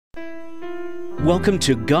Welcome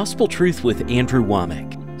to Gospel Truth with Andrew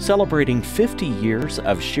Wommack, celebrating 50 years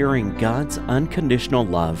of sharing God's unconditional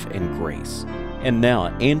love and grace. And now,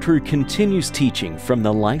 Andrew continues teaching from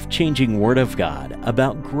the life-changing Word of God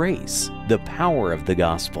about grace, the power of the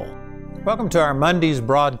gospel. Welcome to our Monday's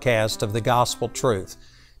broadcast of the Gospel Truth.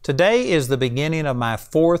 Today is the beginning of my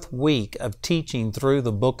 4th week of teaching through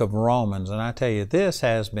the book of Romans, and I tell you, this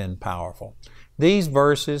has been powerful. These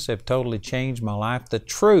verses have totally changed my life. The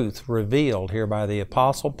truth revealed here by the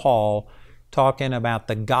Apostle Paul talking about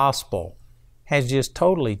the gospel has just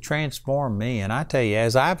totally transformed me. And I tell you,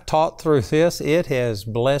 as I've taught through this, it has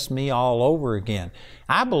blessed me all over again.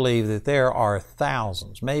 I believe that there are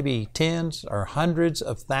thousands, maybe tens or hundreds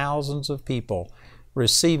of thousands of people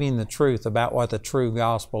receiving the truth about what the true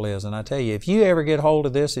gospel is. And I tell you, if you ever get hold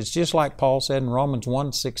of this, it's just like Paul said in Romans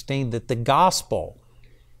 1:16, that the gospel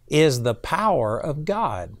is the power of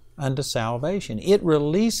God unto salvation. It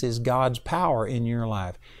releases God's power in your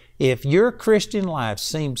life. If your Christian life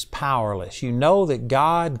seems powerless, you know that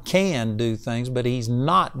God can do things, but He's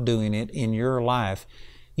not doing it in your life,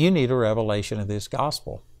 you need a revelation of this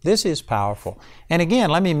gospel. This is powerful. And again,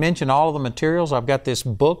 let me mention all of the materials. I've got this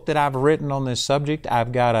book that I've written on this subject.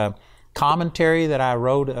 I've got a commentary that I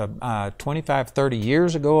wrote 25, 30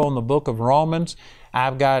 years ago on the book of Romans.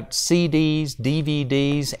 I've got CDs,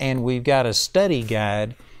 DVDs, and we've got a study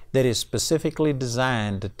guide that is specifically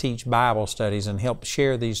designed to teach Bible studies and help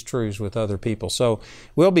share these truths with other people. So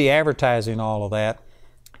we'll be advertising all of that.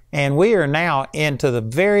 And we are now into the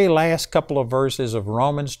very last couple of verses of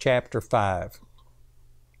Romans chapter 5.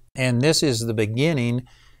 And this is the beginning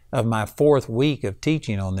of my 4th week of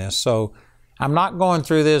teaching on this. So I'm not going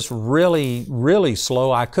through this really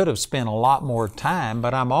slow. I could have spent a lot more time,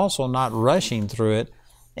 but I'm also not rushing through it.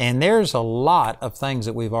 And there's a lot of things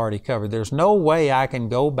that we've already covered. There's no way I can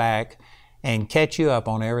go back and catch you up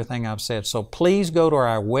on everything I've said. So please go to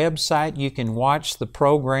our website. You can watch the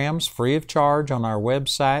programs free of charge on our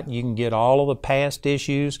website. You can get all of the past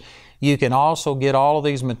issues. You can also get all of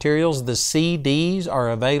these materials. The CDs are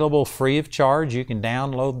available free of charge. You can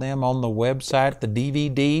download them on the website. The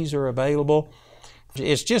DVDs are available.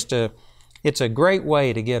 It's a great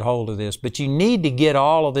way to get hold of this, but you need to get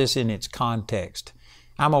all of this in its context.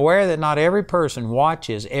 I'm aware that not every person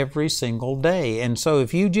watches every single day, and so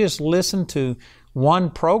if you just listen to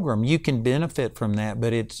one program, you can benefit from that,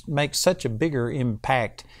 but it makes such a bigger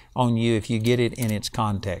impact on you if you get it in its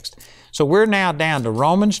context. So we're now down to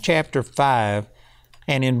Romans chapter 5,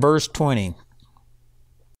 and in verse 20,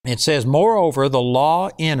 it says, "Moreover, the law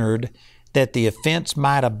entered that the offense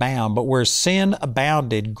might abound, but where sin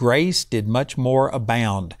abounded, grace did much more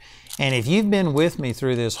abound." And if you've been with me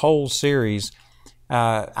through this whole series,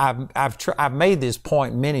 I've made this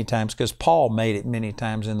point many times because Paul made it many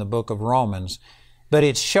times in the book of Romans, but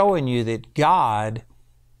it's showing you that God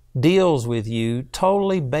deals with you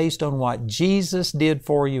totally based on what Jesus did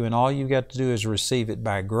for you, and all you've got to do is receive it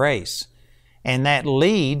by grace. And that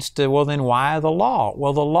leads to, well, then why the law?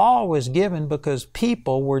 Well, the law was given because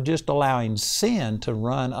people were just allowing sin to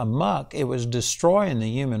run amok. It was destroying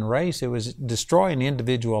the human race. It was destroying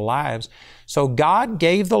individual lives. So God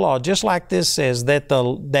gave the law, just like this says,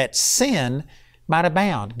 that sin might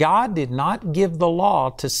abound. God did not give the law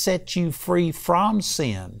to set you free from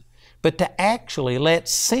sin, but to actually let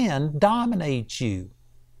sin dominate you.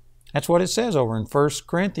 That's what it says over in 1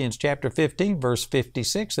 Corinthians chapter 15, verse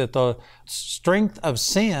 56, that the strength of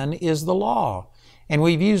sin is the law. And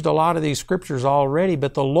we've used a lot of these scriptures already,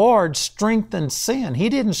 but the Lord strengthened sin. He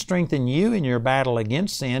didn't strengthen you in your battle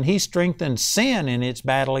against sin. He strengthened sin in its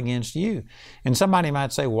battle against you. And somebody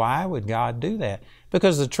might say, why would God do that?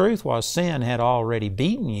 Because the truth was sin had already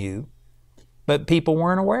beaten you, but people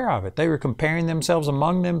weren't aware of it. They were comparing themselves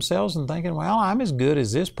among themselves and thinking, well, I'm as good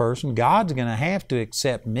as this person. God's going to have to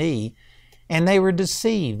accept me. And they were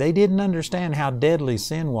deceived. They didn't understand how deadly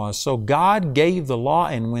sin was. So God gave the law,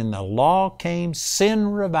 and when the law came, sin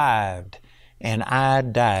revived, and I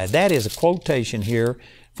died. That is a quotation here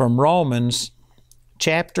from Romans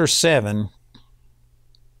chapter 7.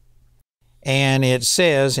 And it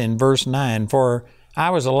says in verse 9, "For I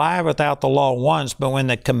was alive without the law once, but when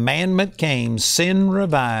the commandment came, sin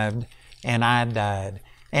revived, and I died."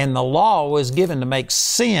 And the law was given to make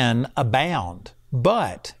sin abound.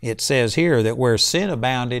 But it says here that where sin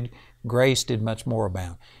abounded, grace did much more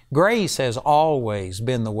abound. Grace has always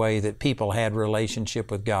been the way that people had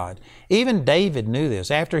relationship with God. Even David knew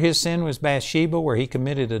this. After his sin was Bathsheba, where he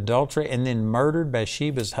committed adultery and then murdered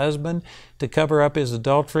Bathsheba's husband to cover up his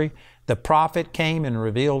adultery, the prophet came and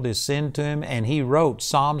revealed his sin to him, and he wrote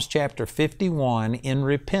Psalms chapter 51 in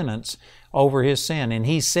repentance over his sin. And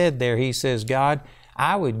he said there, he says, God,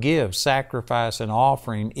 I would give sacrifice and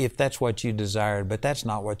offering if that's what you desired, but that's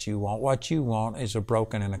not what you want. What you want is a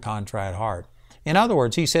broken and a contrite heart. In other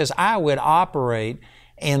words, he says, I would operate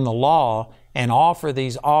in the law and offer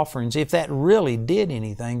these offerings if that really did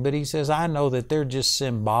anything. But he says, I know that they're just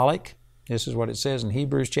symbolic. This is what it says in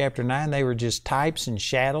Hebrews chapter 9. They were just types and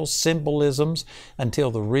shadows, symbolisms, until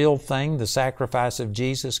the real thing, the sacrifice of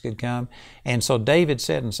Jesus, could come. And so David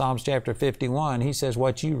said in Psalms chapter 51, he says,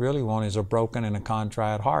 what you really want is a broken and a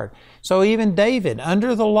contrite heart. So even David,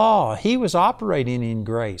 under the law, he was operating in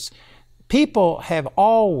grace. People have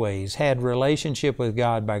always had relationship with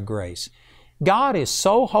God by grace. God is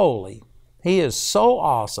so holy. He is so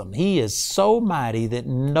awesome. He is so mighty that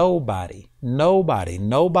nobody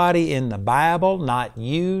in the Bible, not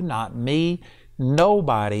you, not me,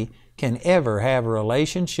 nobody can ever have a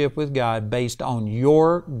relationship with God based on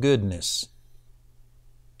your goodness.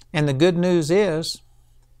 And the good news is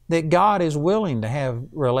that God is willing to have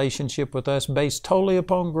relationship with us based totally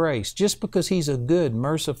upon grace, just because He's a good,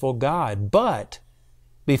 merciful God. But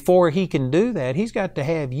before He can do that, He's got to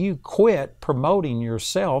have you quit promoting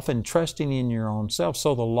yourself and trusting in your own self.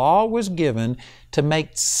 So the law was given to make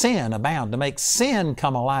sin abound, to make sin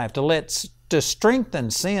come alive, to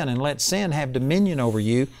strengthen sin and let sin have dominion over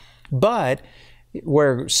you. But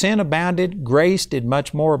where sin abounded, grace did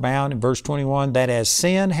much more abound. In verse 21, that as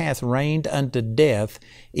sin hath reigned unto death,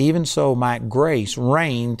 even so might grace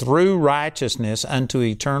reign through righteousness unto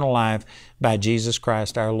eternal life by Jesus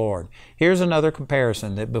Christ our Lord. Here's another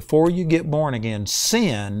comparison, that before you get born again,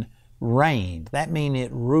 sin reigned. That means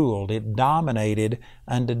it ruled, it dominated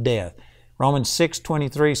unto death. Romans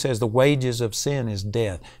 6:23 says the wages of sin is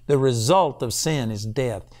death. The result of sin is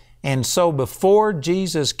death. And so before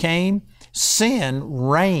Jesus came, sin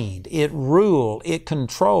reigned, it ruled, it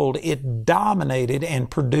controlled, it dominated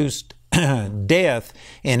and produced death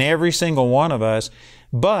in every single one of us.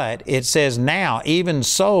 But it says now, even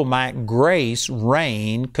so might grace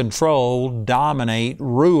reign, control, dominate,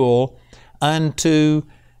 rule unto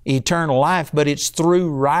eternal life, but it's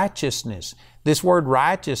through righteousness. This word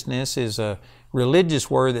righteousness is a religious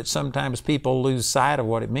word that sometimes people lose sight of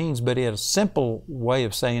what it means, but a simple way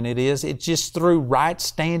of saying it is, it's just through right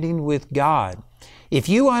standing with God. If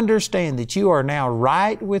you understand that you are now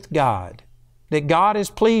right with God, that God is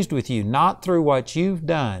pleased with you, not through what you've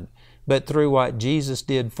done, but through what Jesus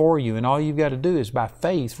did for you, and all you've got to do is by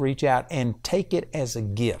faith reach out and take it as a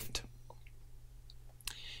gift.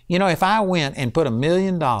 You know, if I went and put $1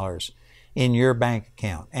 million in your bank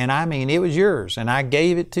account, and I mean it was yours, and I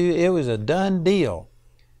gave it to you, it was a done deal.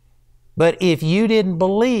 But if you didn't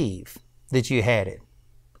believe that you had it,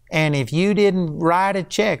 and if you didn't write a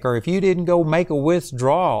check, or if you didn't go make a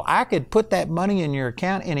withdrawal, I could put that money in your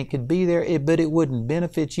account and it could be there, but it wouldn't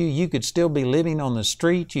benefit you. You could still be living on the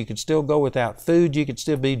streets. You could still go without food. You could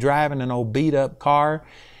still be driving an old beat up car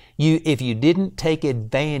if you didn't take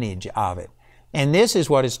advantage of it. And this is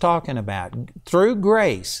what it's talking about. Through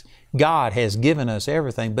grace, God has given us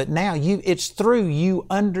everything, but now it's through you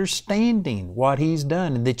understanding what He's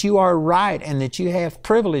done, and that you are right, and that you have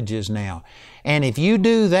privileges now. And if you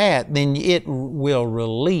do that, then it will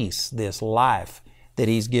release this life that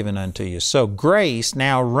He's given unto you. So grace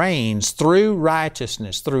now reigns through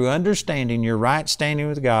righteousness, through understanding your right standing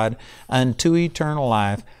with God unto eternal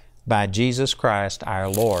life by Jesus Christ our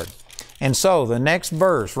Lord. And so the next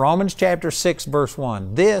verse, Romans chapter 6, verse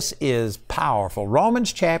 1, this is powerful.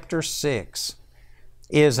 Romans chapter 6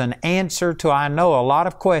 is an answer to, I know, a lot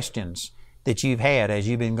of questions that you've had as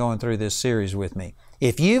you've been going through this series with me.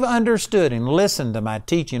 If you've understood and listened to my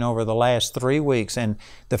teaching over the last 3 weeks and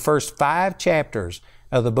the first 5 chapters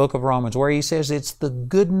of the book of Romans, where he says it's the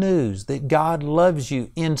good news that God loves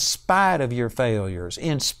you in spite of your failures,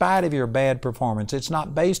 in spite of your bad performance. It's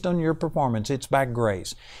not based on your performance, it's by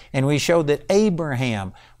grace. And we showed that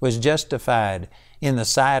Abraham was justified in the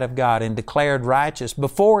sight of God and declared righteous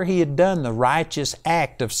before he had done the righteous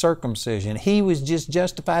act of circumcision. He was just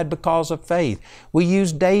justified because of faith. We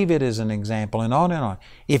use David as an example, and on and on.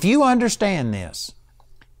 If you understand this,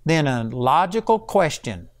 then a logical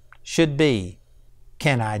question should be,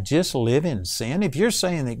 can I just live in sin? If you're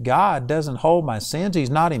saying that God doesn't hold my sins, He's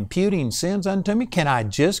not imputing sins unto me, can I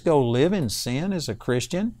just go live in sin as a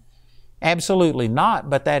Christian? Absolutely not,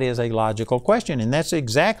 but that is a logical question, and that's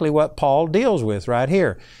exactly what Paul deals with right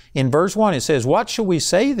here. In verse 1 it says, what shall we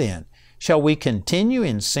say then? Shall we continue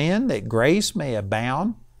in sin that grace may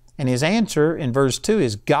abound? And his answer in verse 2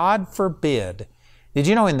 is, God forbid. Did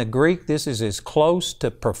you know in the Greek this is as close to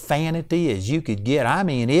profanity as you could get? I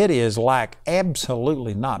mean, it is like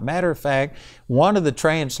absolutely not. Matter of fact, one of the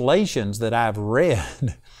translations that I've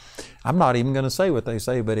read I'm not even going to say what they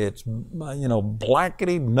say, but it's,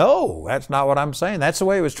 blackety. No, that's not what I'm saying. That's the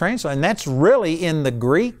way it was translated. And that's really in the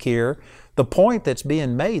Greek here, the point that's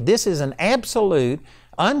being made. This is an absolute,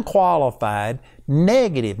 unqualified,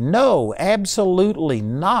 negative. No, absolutely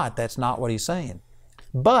not. That's not what he's saying.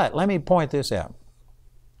 But let me point this out.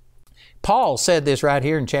 Paul said this right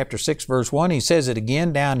here in chapter 6, verse 1. He says it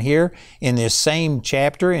again down here in this same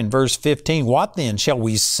chapter in verse 15. What then? Shall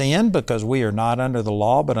we sin because we are not under the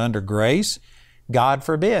law but under grace? God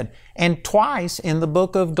forbid. And twice in the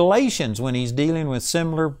book of Galatians, when he's dealing with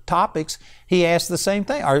similar topics, he asks the same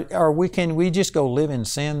thing. Can we just go live in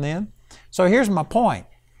sin then? So here's my point.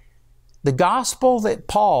 The gospel that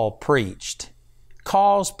Paul preached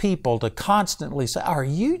caused people to constantly say, are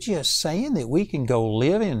you just saying that we can go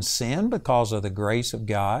live in sin because of the grace of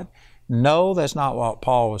God? No, that's not what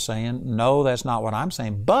Paul was saying. No, that's not what I'm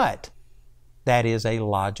saying. But that is a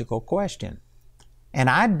logical question. And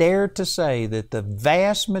I dare to say that the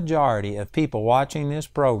vast majority of people watching this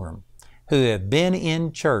program who have been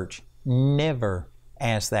in church never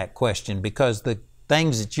ask that question, because the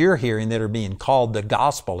things that you're hearing that are being called the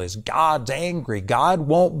gospel is God's angry. God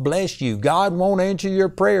won't bless you. God won't answer your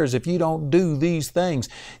prayers if you don't do these things.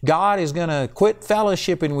 God is going to quit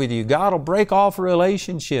fellowshipping with you. God will break off a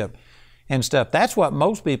relationship and stuff. That's what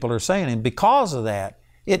most people are saying. And because of that,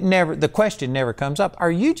 the question never comes up.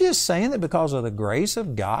 Are you just saying that because of the grace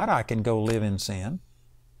of God, I can go live in sin?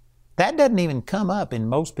 That doesn't even come up in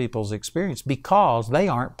most people's experience because they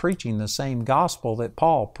aren't preaching the same gospel that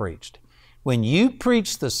Paul preached. When you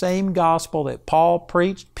preach the same gospel that Paul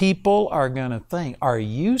preached, people are going to think, are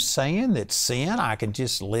you saying that sin, I can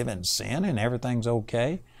just live in sin and everything's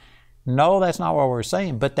okay? No, that's not what we're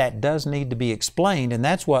saying, but that does need to be explained, and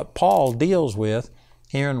that's what Paul deals with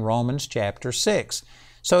here in Romans chapter 6.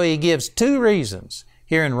 So he gives two reasons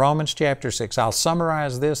here in Romans chapter 6. I'll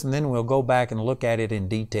summarize this and then we'll go back and look at it in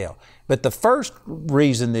detail. But the first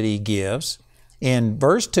reason that he gives, in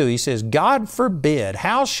verse 2, he says, God forbid,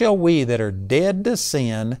 how shall we that are dead to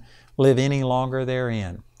sin live any longer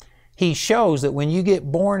therein? He shows that when you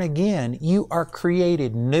get born again, you are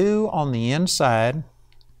created new on the inside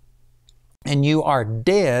and you are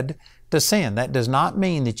dead to sin. That does not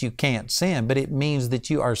mean that you can't sin, but it means that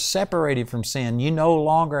you are separated from sin. You no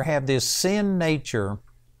longer have this sin nature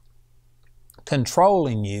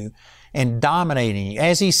controlling you and dominating you.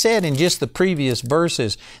 As he said in just the previous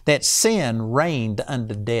verses, that sin reigned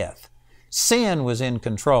unto death. Sin was in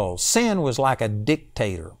control. Sin was like a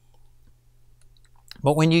dictator.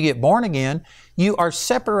 But when you get born again, you are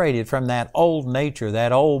separated from that old nature,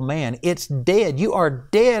 that old man. It's dead. You are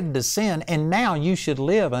dead to sin, and now you should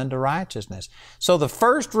live unto righteousness. So the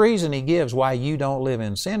first reason he gives why you don't live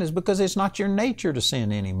in sin is because it's not your nature to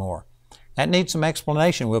sin anymore. That needs some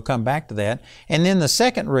explanation. We'll come back to that. And then the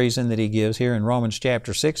second reason that he gives here in Romans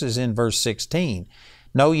chapter 6 is in verse 16.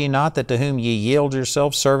 Know ye not that to whom ye yield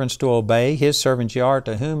yourselves servants to obey, his servants ye are,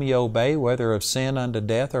 to whom ye obey, whether of sin unto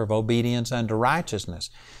death or of obedience unto righteousness.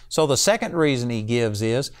 So the second reason he gives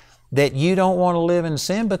is that you don't want to live in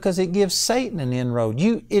sin because it gives Satan an inroad.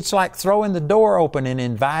 It's like throwing the door open and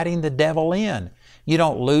inviting the devil in. You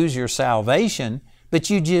don't lose your salvation, but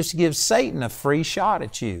you just give Satan a free shot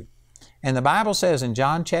at you. And the Bible says in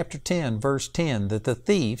John chapter 10, verse 10, that the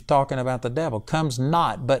thief, talking about the devil, comes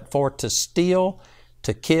not but for to steal,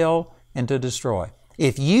 to kill, and to destroy.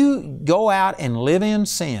 If you go out and live in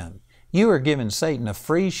sin, you are giving Satan a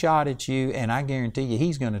free shot at you, and I guarantee you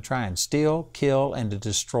he's going to try and steal, kill, and to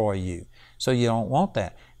destroy you. So you don't want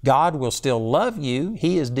that. God will still love you.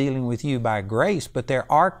 He is dealing with you by grace, but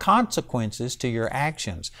there are consequences to your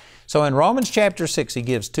actions. So in Romans chapter 6, he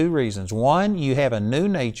gives two reasons. One, you have a new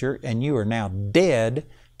nature and you are now dead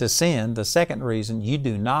to sin. The second reason, you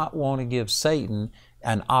do not want to give Satan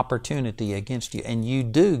an opportunity against you. And you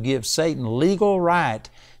do give Satan legal right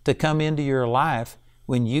to come into your life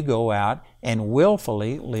when you go out and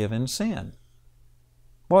willfully live in sin.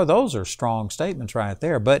 Boy, those are strong statements right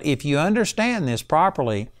there. But if you understand this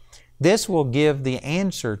properly, this will give the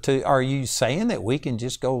answer to, are you saying that we can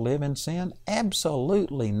just go live in sin?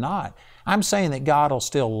 Absolutely not. I'm saying that God will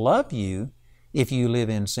still love you if you live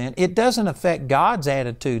in sin. It doesn't affect God's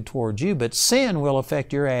attitude towards you, but sin will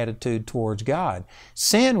affect your attitude towards God.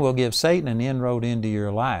 Sin will give Satan an inroad into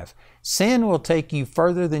your life. Sin will take you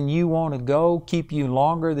further than you want to go, keep you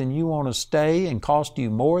longer than you want to stay, and cost you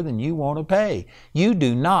more than you want to pay. You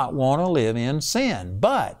do not want to live in sin.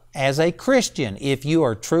 But as a Christian, if you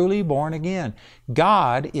are truly born again,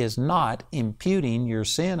 God is not imputing your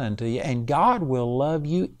sin unto you, and God will love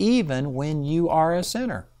you even when you are a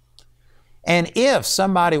sinner. And if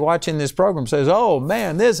somebody watching this program says, oh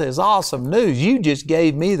man, this is awesome news. You just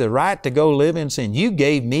gave me the right to go live in sin. You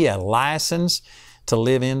gave me a license to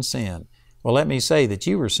live in sin. Well, let me say that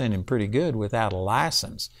you were sinning pretty good without a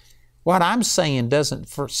license. What I'm saying doesn't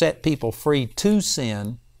set people free to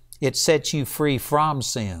sin. It sets you free from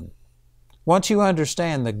sin. Once you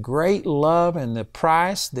understand the great love and the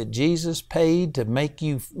price that Jesus paid to make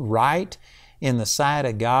you right in the sight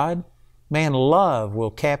of God, man, love will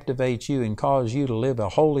captivate you and cause you to live a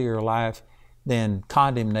holier life than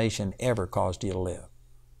condemnation ever caused you to live.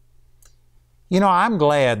 You know, I'm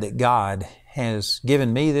glad that God has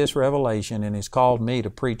given me this revelation and has called me to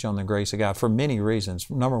preach on the grace of God for many reasons.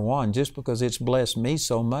 Number one, just because it's blessed me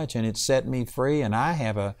so much and it's set me free, and I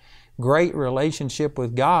have a great relationship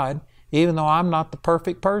with God, even though I'm not the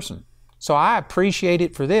perfect person. So I appreciate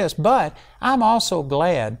it for this, but I'm also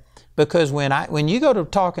glad because when you go to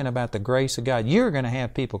talking about the grace of God, you're going to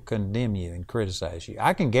have people condemn you and criticize you.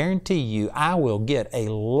 I can guarantee you I will get a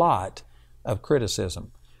lot of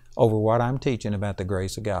criticism over what I'm teaching about the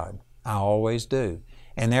grace of God. I always do.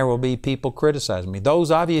 And there will be people criticizing me. Those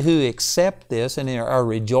of you who accept this and are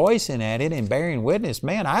rejoicing at it and bearing witness,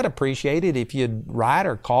 man, I'd appreciate it if you'd write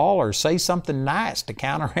or call or say something nice to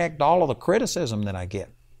counteract all of the criticism that I get.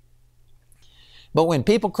 But when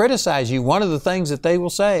people criticize you, one of the things that they will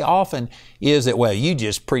say often is that, well, you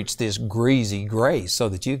just preach this greasy grace so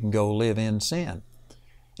that you can go live in sin.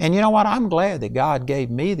 And you know what? I'm glad that God gave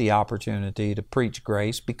me the opportunity to preach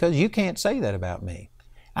grace because you can't say that about me.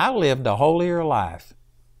 I lived a holier life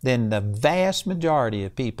than the vast majority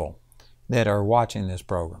of people that are watching this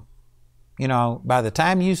program. You know, by the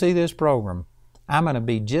time you see this program, I'm going to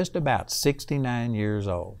be just about 69 years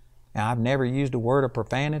old. Now, I've never used a word of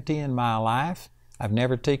profanity in my life. I've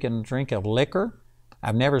never taken a drink of liquor.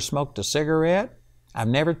 I've never smoked a cigarette. I've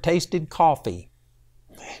never tasted coffee.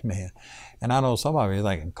 Man, and I know some of you are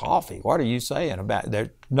thinking, coffee? What are you saying about there's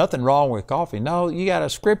nothing wrong with coffee? No, you got a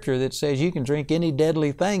scripture that says you can drink any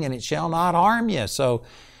deadly thing and it shall not harm you. So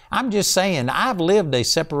I'm just saying I've lived a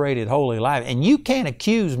separated holy life, and you can't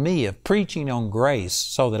accuse me of preaching on grace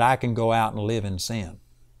so that I can go out and live in sin.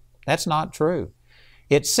 That's not true.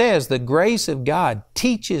 It says the grace of God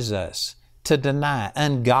teaches us to deny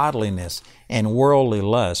ungodliness and worldly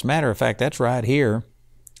lust. Matter of fact, that's right here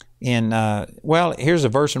in, here's a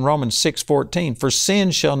verse in Romans 6:14. For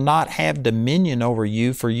sin shall not have dominion over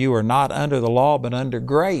you, for you are not under the law, but under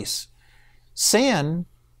grace. Sin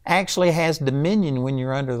actually has dominion when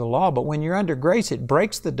you're under the law, but when you're under grace, it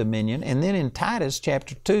breaks the dominion. And then in Titus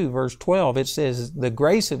chapter 2, verse 12, it says, the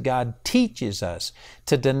grace of God teaches us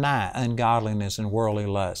to deny ungodliness and worldly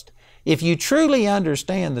lust. If you truly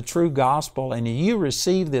understand the true gospel and you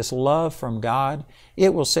receive this love from God,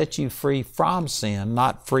 it will set you free from sin,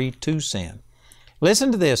 not free to sin.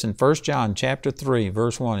 Listen to this in 1 John chapter 3,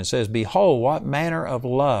 verse 1. It says, behold, what manner of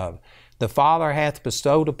love the Father hath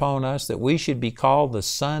bestowed upon us, that we should be called the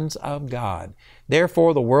sons of God.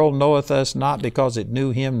 Therefore the world knoweth us not, because it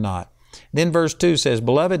knew Him not. Then verse 2 says,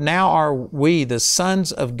 beloved, now are we the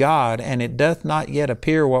sons of God, and it doth not yet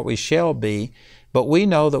appear what we shall be, but we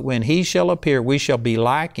know that when He shall appear, we shall be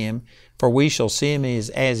like Him, for we shall see Him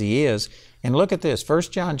as He is. And look at this, 1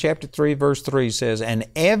 John chapter 3, verse 3 says, and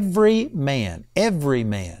every man,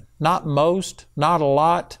 not most, not a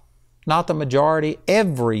lot, not the majority,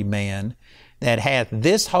 every man that hath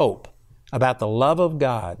this hope about the love of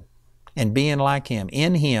God and being like Him,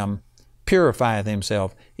 in Him purifieth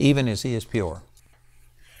himself, even as He is pure.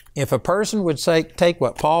 If a person would take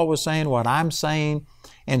what Paul was saying, what I'm saying,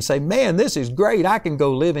 and say, man, this is great, I can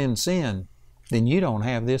go live in sin, then you don't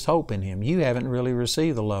have this hope in Him. You haven't really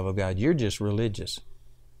received the love of God. You're just religious.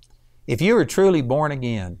 If you are truly born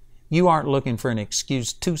again, you aren't looking for an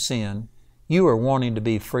excuse to sin. You are wanting to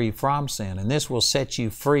be free from sin, and this will set you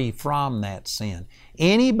free from that sin.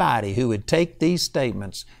 Anybody who would take these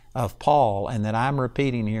statements of Paul and that I'm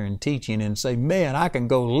repeating here and teaching and say, man, I can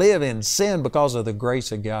go live in sin because of the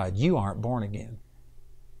grace of God, you aren't born again.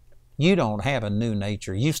 You don't have a new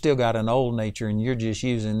nature. You've still got an old nature, and you're just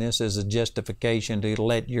using this as a justification to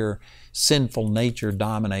let your sinful nature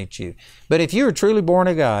dominate you. But if you are truly born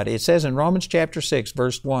of God, it says in Romans chapter 6,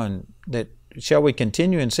 verse 1, that shall we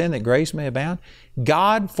continue in sin that grace may abound?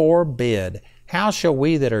 God forbid. How shall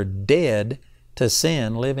we that are dead to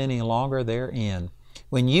sin live any longer therein?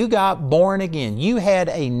 When you got born again, you had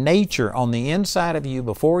a nature on the inside of you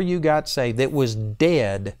before you got saved that was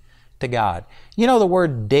dead to God. You know, the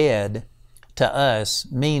word dead to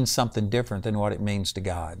us means something different than what it means to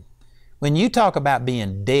God. When you talk about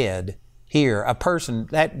being dead here, a person,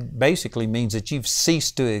 that basically means that you've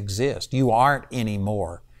ceased to exist. You aren't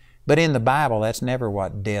anymore. But in the Bible, that's never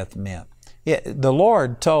what death meant. The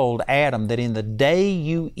Lord told Adam that in the day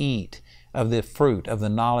you eat of the fruit of the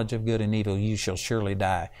knowledge of good and evil, you shall surely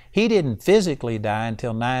die. He didn't physically die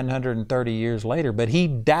until 930 years later, but he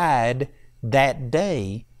died that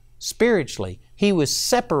day spiritually. He was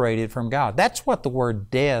separated from God. That's what the word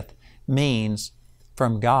death means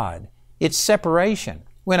from God. It's separation.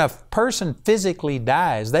 When a person physically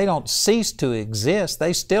dies, they don't cease to exist.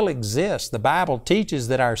 They still exist. The Bible teaches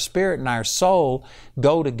that our spirit and our soul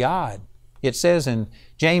go to God. It says in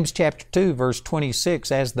James chapter 2, verse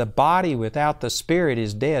 26, as the body without the spirit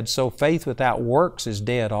is dead, so faith without works is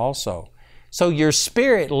dead also. So your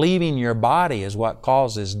spirit leaving your body is what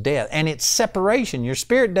causes death. And it's separation. Your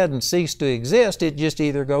spirit doesn't cease to exist. It just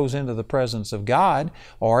either goes into the presence of God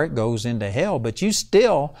or it goes into hell. But you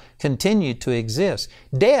still continue to exist.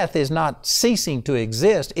 Death is not ceasing to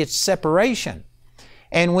exist. It's separation.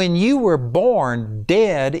 And when you were born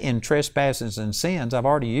dead in trespasses and sins, I've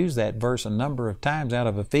already used that verse a number of times out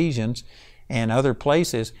of Ephesians and other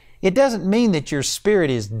places, it doesn't mean that your spirit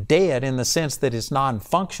is dead in the sense that it's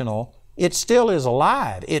non-functional. It still is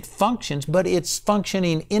alive. It functions, but it's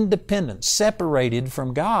functioning independent, separated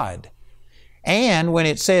from God. And when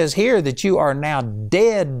it says here that you are now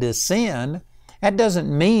dead to sin, that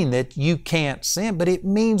doesn't mean that you can't sin, but it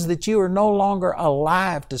means that you are no longer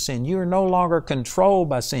alive to sin. You are no longer controlled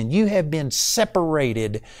by sin. You have been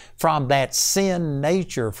separated from that sin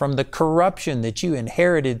nature, from the corruption that you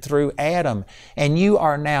inherited through Adam, and you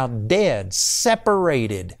are now dead,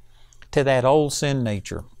 separated to that old sin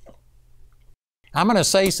nature. I'm going to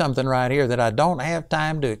say something right here that I don't have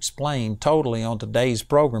time to explain totally on today's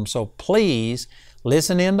program, so please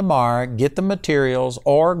listen in tomorrow, get the materials,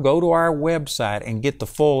 or go to our website and get the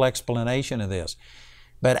full explanation of this.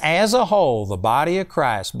 But as a whole, the body of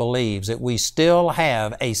Christ believes that we still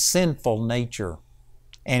have a sinful nature.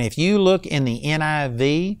 And if you look in the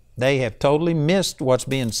NIV, they have totally missed what's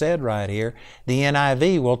being said right here. The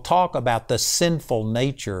NIV will talk about the sinful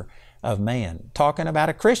nature of man, talking about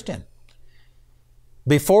a Christian.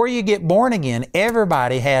 Before you get born again,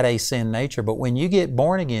 everybody had a sin nature, but when you get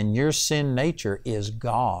born again, your sin nature is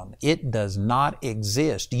gone. It does not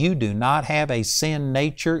exist. You do not have a sin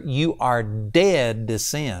nature. You are dead to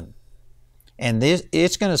sin. And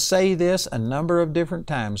it's going to say this a number of different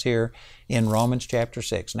times here in Romans chapter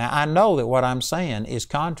 6. Now, I know that what I'm saying is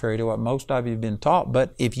contrary to what most of you have been taught,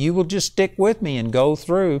 but if you will just stick with me and go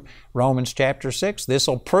through Romans chapter 6, this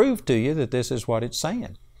will prove to you that this is what it's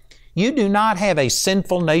saying. You do not have a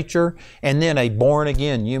sinful nature and then a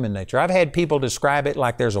born-again human nature. I've had people describe it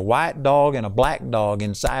like there's a white dog and a black dog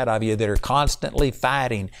inside of you that are constantly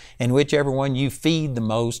fighting, and whichever one you feed the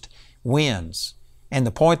most wins. And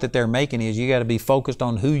the point that they're making is you got to be focused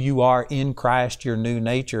on who you are in Christ, your new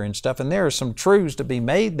nature and stuff. And there are some truths to be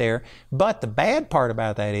made there, but the bad part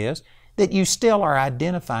about that is that you still are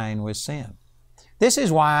identifying with sin. This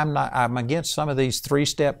is why I'm against some of these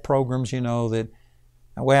three-step programs, you know, that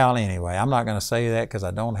well, anyway, I'm not going to say that because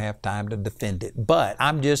I don't have time to defend it. But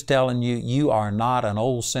I'm just telling you, you are not an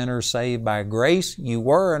old sinner saved by grace. You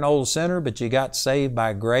were an old sinner, but you got saved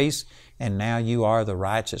by grace, and now you are the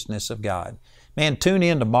righteousness of God. Man, tune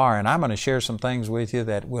in tomorrow, and I'm going to share some things with you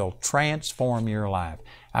that will transform your life.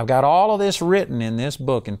 I've got all of this written in this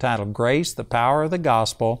book entitled Grace, the Power of the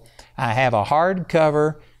Gospel. I have a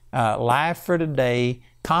hardcover Life for Today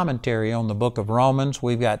commentary on the book of Romans.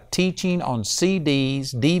 We've got teaching on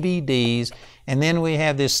CDs, DVDs, and then we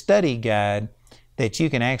have this study guide that you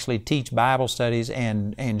can actually teach Bible studies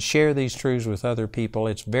and share these truths with other people.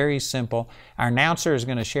 It's very simple. Our announcer is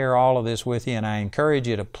going to share all of this with you, and I encourage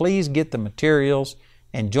you to please get the materials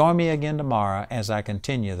and join me again tomorrow as I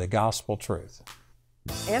continue the gospel truth.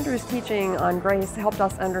 Andrew's teaching on grace helped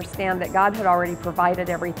us understand that God had already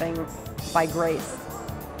provided everything by grace,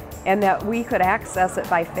 and that we could access it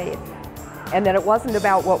by faith, and that it wasn't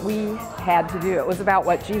about what we had to do. It was about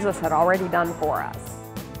what Jesus had already done for us.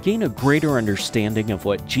 Gain a greater understanding of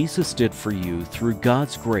what Jesus did for you through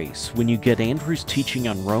God's grace when you get Andrew's teaching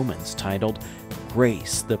on Romans titled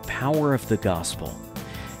Grace, the Power of the Gospel.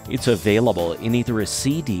 It's available in either a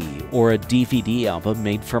CD or a DVD album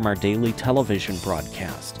made from our daily television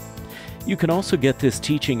broadcast. You can also get this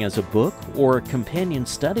teaching as a book or a companion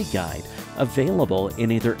study guide available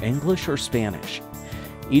in either English or Spanish.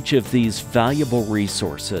 Each of these valuable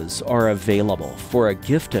resources are available for a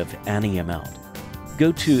gift of any amount.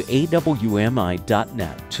 Go to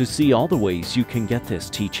awmi.net to see all the ways you can get this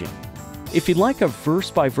teaching. If you'd like a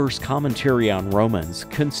verse-by-verse commentary on Romans,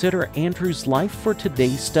 consider Andrew's Life for Today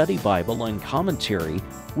Study Bible and Commentary,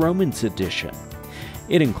 Romans Edition.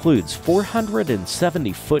 It includes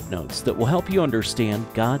 470 footnotes that will help you understand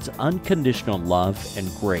God's unconditional love and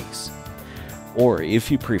grace. Or if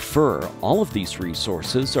you prefer, all of these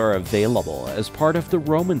resources are available as part of the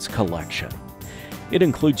Romans collection. It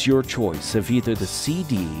includes your choice of either the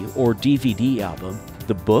CD or DVD album,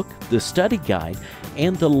 the book, the study guide,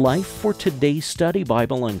 and the Life for Today Study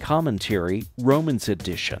Bible and Commentary Romans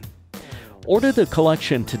edition. Order the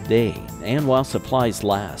collection today, and while supplies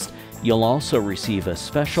last, you'll also receive a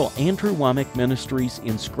special Andrew Wommack Ministries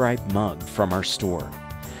inscribed mug from our store.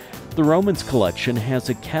 The Romans collection has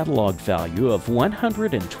a catalog value of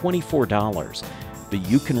 $124, but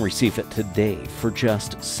you can receive it today for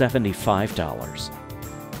just $75.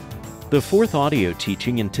 The fourth audio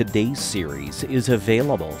teaching in today's series is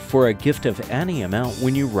available for a gift of any amount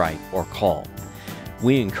when you write or call.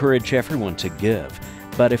 We encourage everyone to give,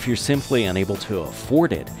 but if you're simply unable to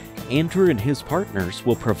afford it, Andrew and his partners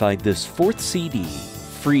will provide this fourth CD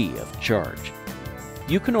free of charge.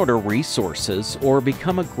 You can order resources or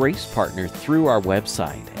become a Grace Partner through our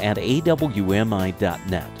website at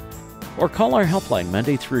awmi.net, or call our helpline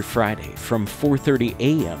Monday through Friday from 4:30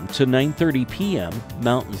 a.m. to 9:30 p.m.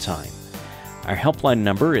 Mountain Time. Our helpline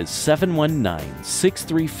number is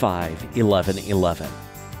 719-635-1111.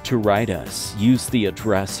 To write us, use the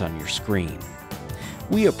address on your screen.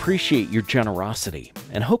 We appreciate your generosity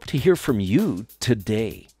and hope to hear from you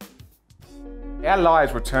today. Our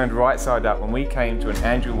lives were turned right side up when we came to an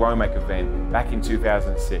Andrew Wommack event back in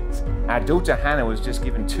 2006. Our daughter Hannah was just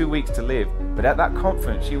given 2 weeks to live, but at that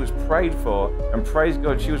conference she was prayed for, and praise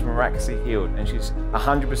God she was miraculously healed, and she's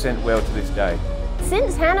 100% well to this day.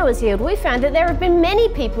 Since Hannah was healed, we found that there have been many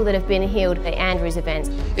people that have been healed at Andrew's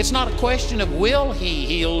events. It's not a question of will he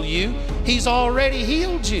heal you, he's already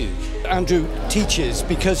healed you. Andrew teaches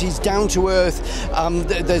because he's down to earth.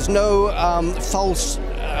 There's no false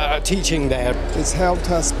teaching there. It's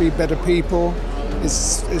helped us be better people.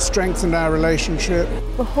 It's strengthened our relationship.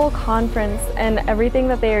 The whole conference and everything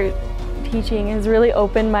that they're teaching has really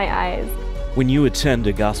opened my eyes. When you attend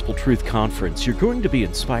a Gospel Truth Conference, you're going to be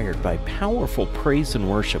inspired by powerful praise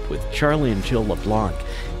and worship with Charlie and Jill LeBlanc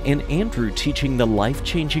and Andrew teaching the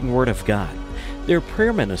life-changing Word of God. There are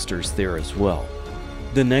prayer ministers there as well.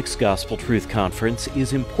 The next Gospel Truth Conference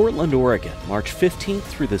is in Portland, Oregon, March 15th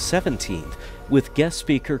through the 17th, with guest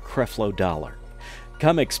speaker Creflo Dollar.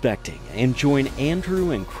 Come expecting and join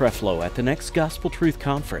Andrew and Creflo at the next Gospel Truth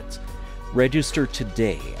Conference. Register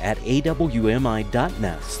today at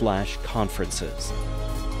awmi.net/conferences.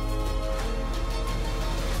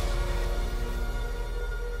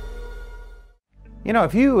 You know,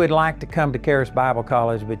 if you would like to come to Charis Bible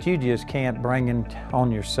College, but you just can't bring it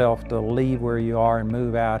on yourself to leave where you are and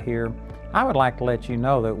move out here, I would like to let you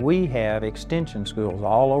know that we have extension schools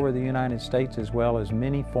all over the United States as well as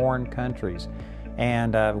many foreign countries.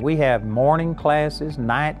 And we have morning classes,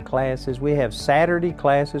 night classes. We have Saturday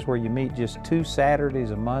classes where you meet just 2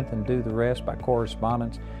 Saturdays a month and do the rest by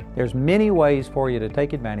correspondence. There's many ways for you to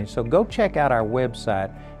take advantage. So go check out our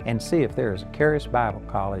website and see if there is a Charis Bible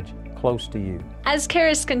College close to you. As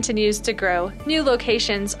Charis continues to grow, new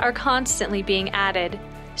locations are constantly being added.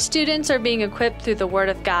 Students are being equipped through the Word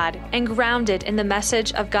of God and grounded in the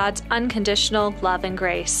message of God's unconditional love and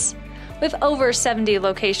grace. With over 70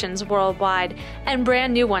 locations worldwide and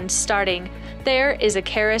brand new ones starting, there is a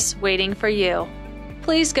Charis waiting for you.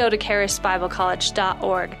 Please go to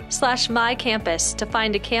charisbiblecollege.org/mycampus to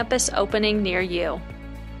find a campus opening near you.